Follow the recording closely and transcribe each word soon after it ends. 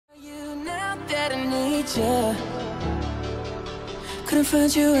that I need you. Couldn't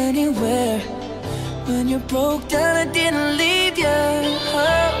find you anywhere. When you broke down, I didn't leave you.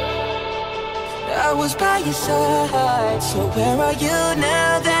 I was by your side. So where are you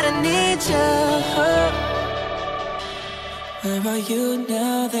now that I need you? Where are you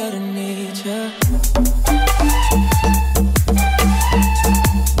now that I need you?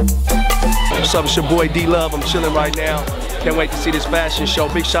 What's up, it's your boy D-Love. I'm chilling right now. Can't wait to see this fashion show.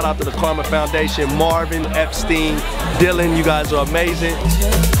 Big shout out to the Karma Foundation, Marvin, Epstein, Dylan. You guys are amazing.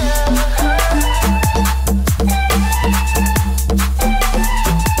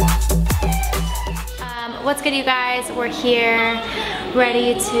 What's good, you guys? We're here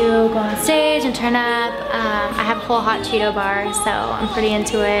ready to go on stage and turn up. I have a whole hot Cheeto bar, so I'm pretty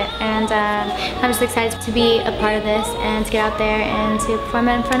into it, and I'm just excited to be a part of this and to get out there and to perform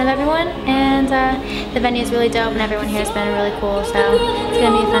it in front of everyone. And the venue is really dope, and everyone here has been really cool, so it's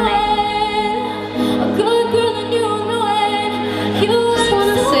gonna be a fun night. Just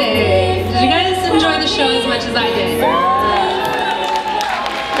want to say, did you guys enjoy the show as much as I did?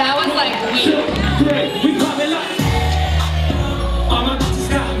 That was like weird.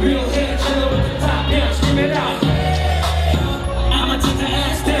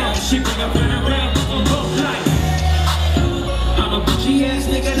 She bring her around on both lights. I'm a bitchy ass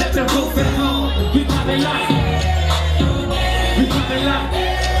nigga, let the roof at home. We poppin' like